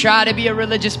 or I try to be a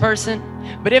religious person,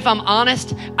 but if I'm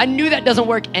honest, I knew that doesn't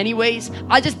work anyways.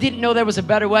 I just didn't know there was a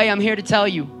better way. I'm here to tell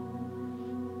you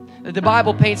that the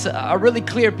Bible paints a really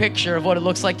clear picture of what it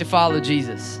looks like to follow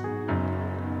Jesus.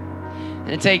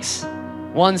 And it takes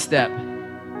one step.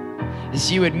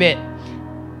 Is you admit,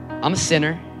 I'm a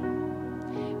sinner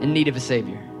in need of a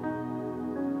Savior.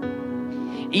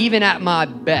 Even at my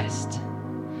best,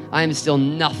 I am still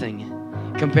nothing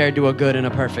compared to a good and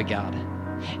a perfect God.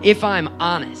 If I'm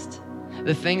honest,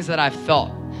 the things that I've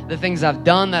thought, the things I've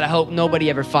done that I hope nobody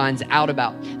ever finds out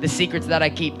about, the secrets that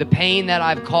I keep, the pain that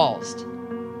I've caused,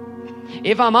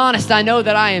 if I'm honest, I know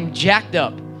that I am jacked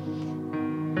up,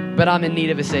 but I'm in need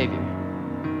of a Savior.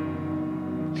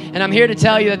 And I'm here to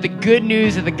tell you that the good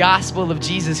news of the gospel of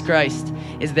Jesus Christ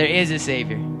is there is a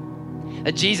Savior.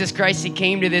 That Jesus Christ, He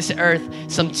came to this earth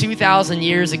some 2,000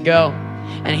 years ago,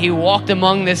 and He walked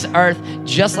among this earth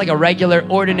just like a regular,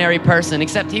 ordinary person,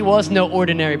 except He was no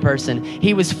ordinary person.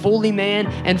 He was fully man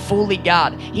and fully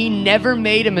God. He never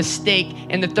made a mistake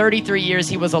in the 33 years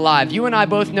He was alive. You and I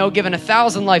both know, given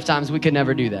 1,000 lifetimes, we could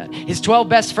never do that. His 12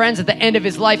 best friends at the end of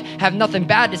His life have nothing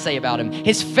bad to say about Him.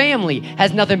 His family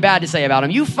has nothing bad to say about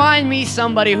Him. You find me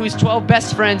somebody whose 12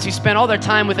 best friends who spent all their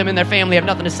time with Him and their family have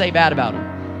nothing to say bad about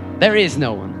Him. There is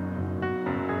no one.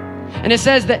 And it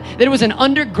says that it was an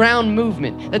underground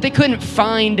movement, that they couldn't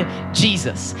find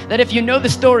Jesus. That if you know the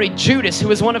story, Judas, who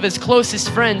was one of his closest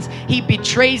friends, he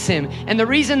betrays him. And the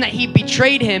reason that he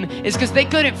betrayed him is because they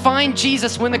couldn't find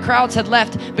Jesus when the crowds had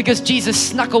left, because Jesus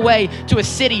snuck away to a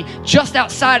city just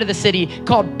outside of the city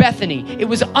called Bethany. It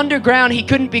was underground. He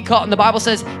couldn't be caught. And the Bible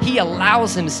says he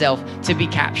allows himself to be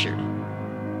captured.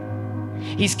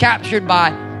 He's captured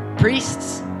by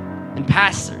priests and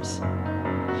pastors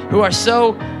who are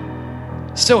so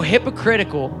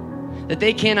hypocritical that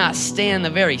they cannot stand the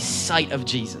very sight of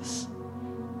Jesus.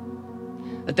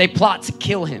 That they plot to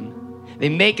kill him. They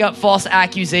make up false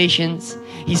accusations.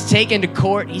 He's taken to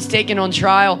court. He's taken on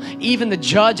trial. Even the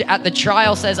judge at the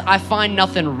trial says, I find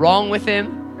nothing wrong with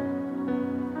him.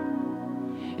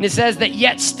 And it says that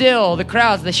yet still the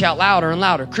crowds, they shout louder and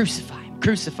louder, crucify him,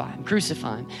 crucify him,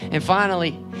 crucify him. And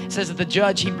finally, it says that the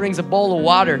judge, he brings a bowl of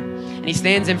water and he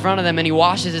stands in front of them and he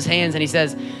washes his hands and he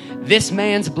says, this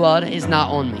man's blood is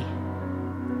not on me.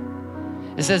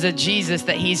 It says that Jesus,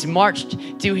 that he's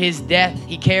marched to his death.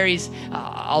 He carries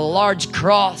a large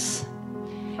cross.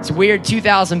 It's weird,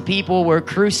 2,000 people were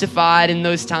crucified in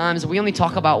those times. We only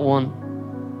talk about one.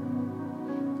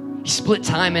 He split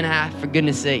time in half, for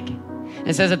goodness sake. And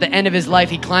it says at the end of his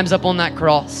life, he climbs up on that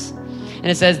cross. And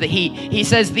it says that he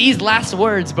says these last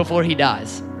words before he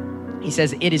dies. He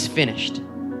says, it is finished.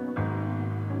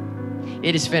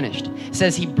 It is finished. It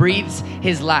says he breathes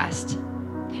his last.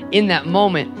 In that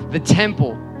moment, the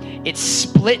temple, it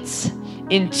splits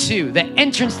in two. The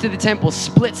entrance to the temple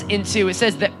splits in two. It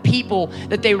says that people,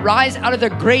 that they rise out of their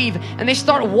grave and they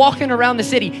start walking around the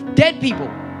city, dead people.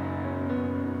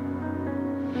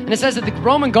 And it says that the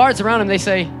Roman guards around him, they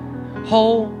say,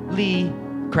 holy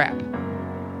crap.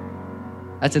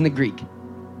 That's in the Greek.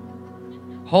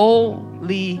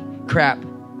 Holy crap.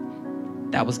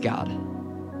 That was God.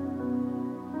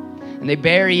 And they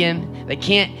bury him. They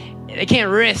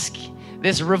can't risk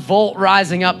this revolt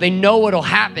rising up. They know what'll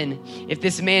happen if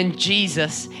this man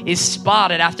Jesus is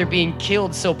spotted after being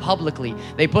killed so publicly.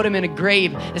 They put him in a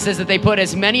grave. It says that they put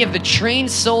as many of the trained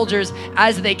soldiers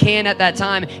as they can at that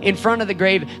time in front of the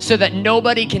grave so that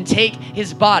nobody can take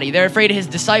his body. They're afraid his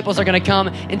disciples are going to come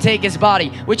and take his body,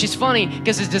 which is funny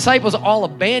because his disciples all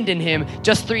abandoned him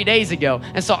just 3 days ago.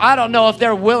 And so I don't know if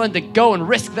they're willing to go and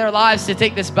risk their lives to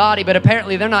take this body, but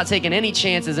apparently they're not taking any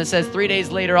chances. It says 3 days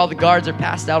later, all the guards are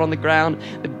passed out on the ground.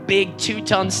 The big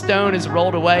 2-ton stone is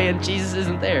rolled away and Jesus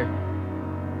isn't there.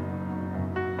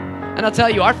 And I'll tell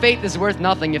you, our faith is worth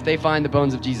nothing if they find the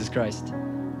bones of Jesus Christ.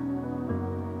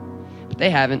 But they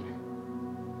haven't,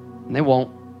 and they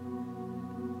won't.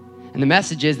 And the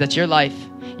message is that your life,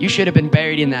 you should have been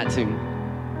buried in that tomb.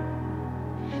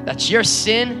 That's your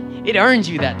sin, it earned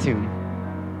you that tomb.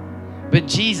 But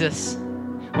Jesus,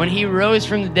 when he rose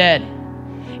from the dead,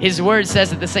 his word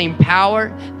says that the same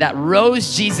power that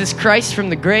rose Jesus Christ from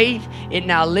the grave, it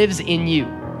now lives in you.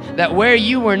 That where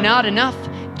you were not enough,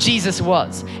 Jesus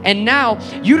was. And now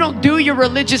you don't do your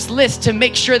religious list to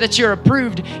make sure that you're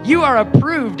approved. You are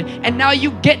approved, and now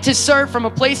you get to serve from a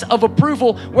place of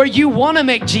approval where you want to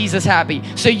make Jesus happy.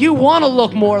 So you want to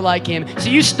look more like him.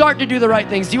 So you start to do the right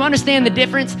things. Do you understand the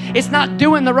difference? It's not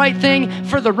doing the right thing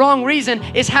for the wrong reason.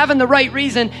 It's having the right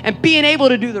reason and being able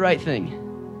to do the right thing.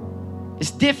 It's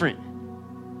different.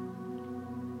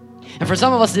 And for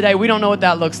some of us today, we don't know what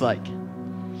that looks like.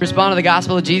 Respond to the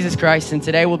gospel of Jesus Christ, and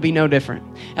today will be no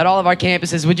different. At all of our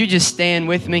campuses, would you just stand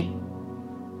with me?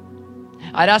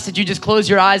 I'd ask that you just close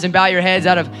your eyes and bow your heads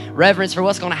out of reverence for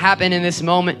what's going to happen in this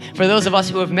moment. For those of us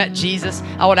who have met Jesus,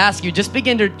 I would ask you, just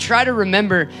begin to try to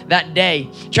remember that day.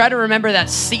 Try to remember that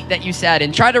seat that you sat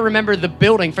in. Try to remember the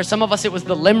building. For some of us, it was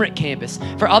the Limerick campus.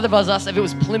 For other of us, if it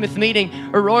was Plymouth Meeting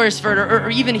or Royersford or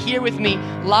even here with me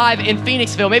live in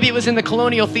Phoenixville, maybe it was in the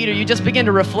Colonial Theater, you just begin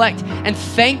to reflect and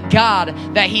thank God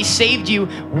that he saved you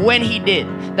when he did.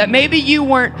 That maybe you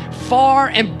weren't far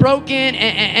and broken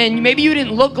and maybe you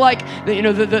didn't look like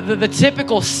the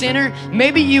typical sinner.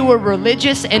 Maybe you were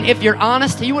religious, and if you're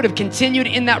honest, you would have continued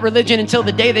in that religion until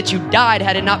the day that you died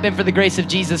had it not been for the grace of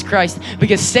Jesus Christ.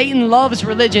 Because Satan loves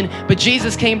religion, but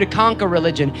Jesus came to conquer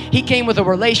religion. He came with a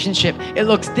relationship. It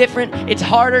looks different, it's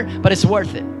harder, but it's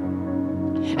worth it.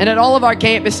 And at all of our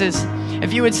campuses,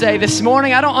 if you would say, this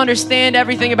morning, I don't understand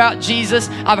everything about Jesus.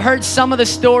 I've heard some of the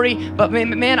story, but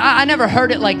man, I never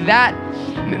heard it like that.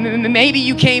 Maybe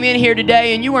you came in here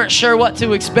today and you weren't sure what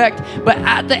to expect, but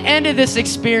at the end of this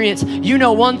experience, you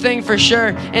know one thing for sure,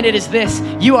 and it is this: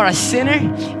 you are a sinner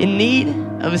in need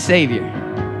of a Savior.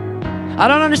 I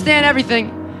don't understand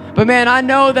everything, but man, I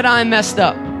know that I'm messed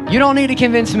up. You don't need to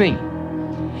convince me.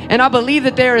 And I believe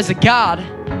that there is a God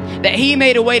that he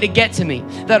made a way to get to me.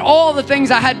 That all the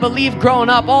things I had believed growing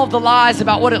up, all of the lies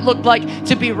about what it looked like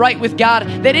to be right with God,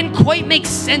 they didn't quite make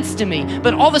sense to me.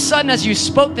 But all of a sudden, as you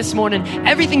spoke this morning,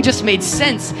 everything just made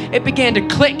sense. It began to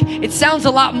click. It sounds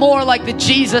a lot more like the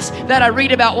Jesus that I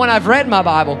read about when I've read my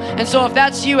Bible. And so if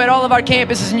that's you at all of our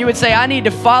campuses and you would say, I need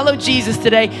to follow Jesus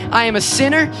today, I am a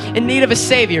sinner in need of a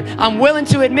Savior. I'm willing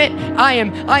to admit I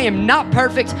am not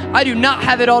perfect. I do not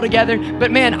have it all together.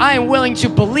 But man, I am willing to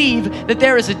believe that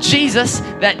there is a Jesus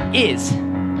that is.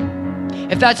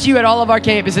 If that's you at all of our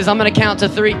campuses, I'm going to count to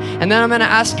 3, and then I'm going to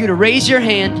ask you to raise your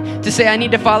hand to say, I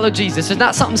need to follow Jesus. There's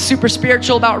not something super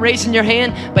spiritual about raising your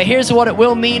hand, but here's what it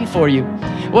will mean for you.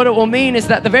 What it will mean is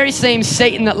that the very same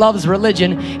Satan that loves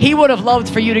religion, he would have loved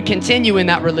for you to continue in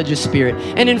that religious spirit.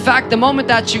 And in fact, the moment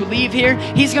that you leave here,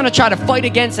 he's going to try to fight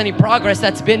against any progress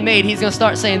that's been made. He's going to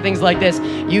start saying things like this: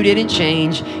 you didn't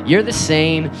change. You're the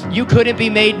same. You couldn't be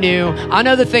made new. I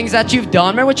know the things that you've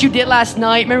done. Remember what you did last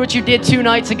night? Remember what you did 2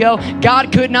 nights ago?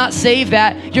 God could not save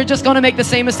that. You're just going to make the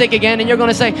same mistake again, and you're going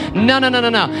to say, no.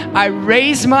 I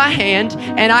raise my hand,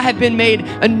 and I have been made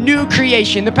a new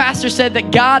creation. The pastor said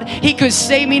that God, he could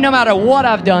save me no matter what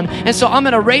I've done. And so I'm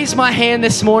going to raise my hand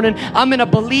this morning. I'm going to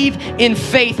believe in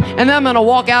faith, and then I'm going to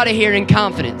walk out of here in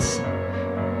confidence.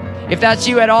 If that's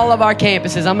you at all of our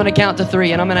campuses, I'm going to count to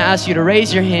 3, and I'm going to ask you to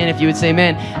raise your hand if you would say,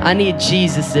 man, I need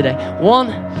Jesus today.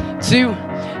 1, 2,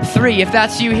 3. If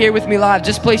that's you here with me live,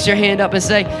 just place your hand up and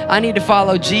say, I need to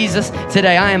follow Jesus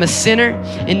today. I am a sinner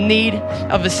in need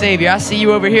of a Savior. I see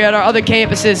you over here at our other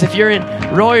campuses. If you're in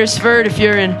Royersford, if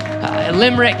you're in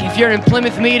Limerick, if you're in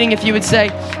Plymouth Meeting, if you would say,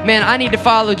 man, I need to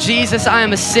follow Jesus. I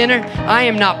am a sinner. I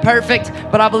am not perfect,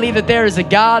 but I believe that there is a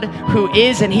God who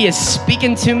is, and he is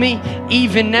speaking to me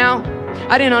even now.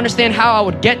 I didn't understand how I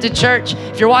would get to church.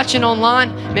 If you're watching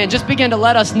online, man, just begin to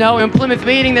let us know. In Plymouth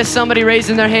Meeting, there's somebody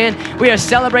raising their hand. We are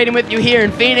celebrating with you here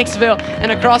in Phoenixville and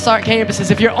across our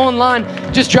campuses. If you're online,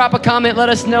 just drop a comment. Let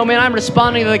us know, man, I'm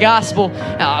responding to the gospel.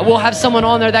 We'll have someone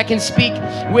on there that can speak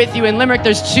with you. In Limerick,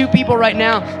 there's 2 people right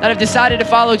now that have decided to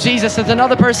follow Jesus. There's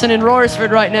another person in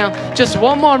Royersford right now. Just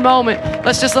one more moment.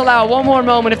 Let's just allow one more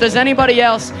moment. If there's anybody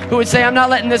else who would say, I'm not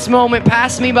letting this moment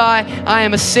pass me by. I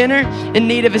am a sinner in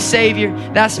need of a Savior.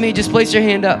 That's me. Just place your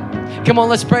hand up. Come on,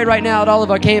 let's pray right now at all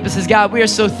of our campuses. God, we are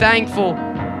so thankful.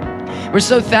 We're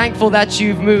so thankful that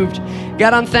you've moved.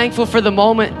 God, I'm thankful for the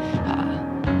moment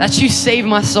that you saved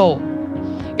my soul.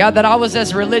 God, that I was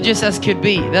as religious as could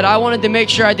be, that I wanted to make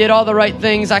sure I did all the right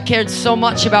things. I cared so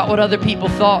much about what other people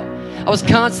thought. I was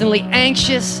constantly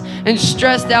anxious and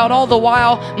stressed out, all the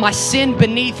while my sin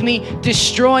beneath me,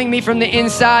 destroying me from the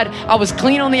inside. I was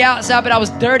clean on the outside, but I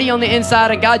was dirty on the inside.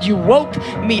 And God, you woke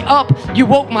me up. You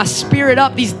woke my spirit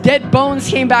up. These dead bones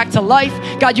came back to life.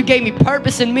 God, you gave me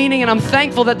purpose and meaning, and I'm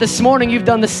thankful that this morning you've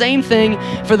done the same thing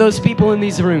for those people in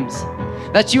these rooms.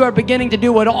 That you are beginning to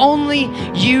do what only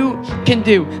you can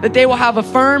do. That they will have a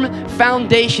firm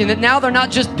foundation. That now they're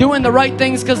not just doing the right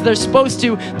things because they're supposed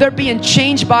to. They're being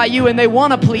changed by you, and they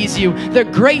want to please you. They're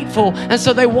grateful, and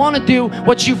so they want to do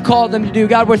what you've called them to do.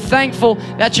 God, we're thankful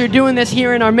that you're doing this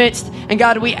here in our midst. And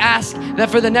God, we ask that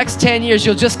for the next 10 years,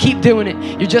 you'll just keep doing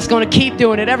it. You're just going to keep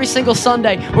doing it every single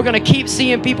Sunday. We're going to keep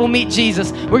seeing people meet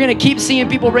Jesus. We're going to keep seeing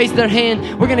people raise their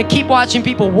hand. We're going to keep watching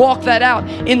people walk that out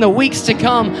in the weeks to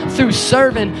come through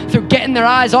serving, through getting their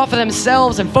eyes off of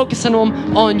themselves and focusing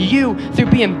on you, through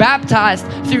being baptized,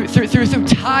 through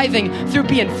tithing, through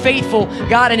being faithful.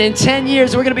 God, and in 10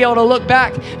 years, we're going to be able to look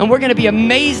back and we're going to be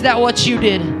amazed at what you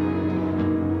did.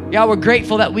 God, we're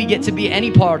grateful that we get to be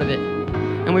any part of it.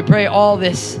 And we pray all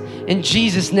this in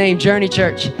Jesus' name. Journey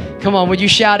Church, come on, would you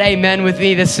shout amen with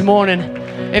me this morning?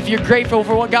 If you're grateful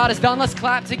for what God has done, let's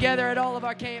clap together at all of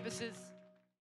our campuses.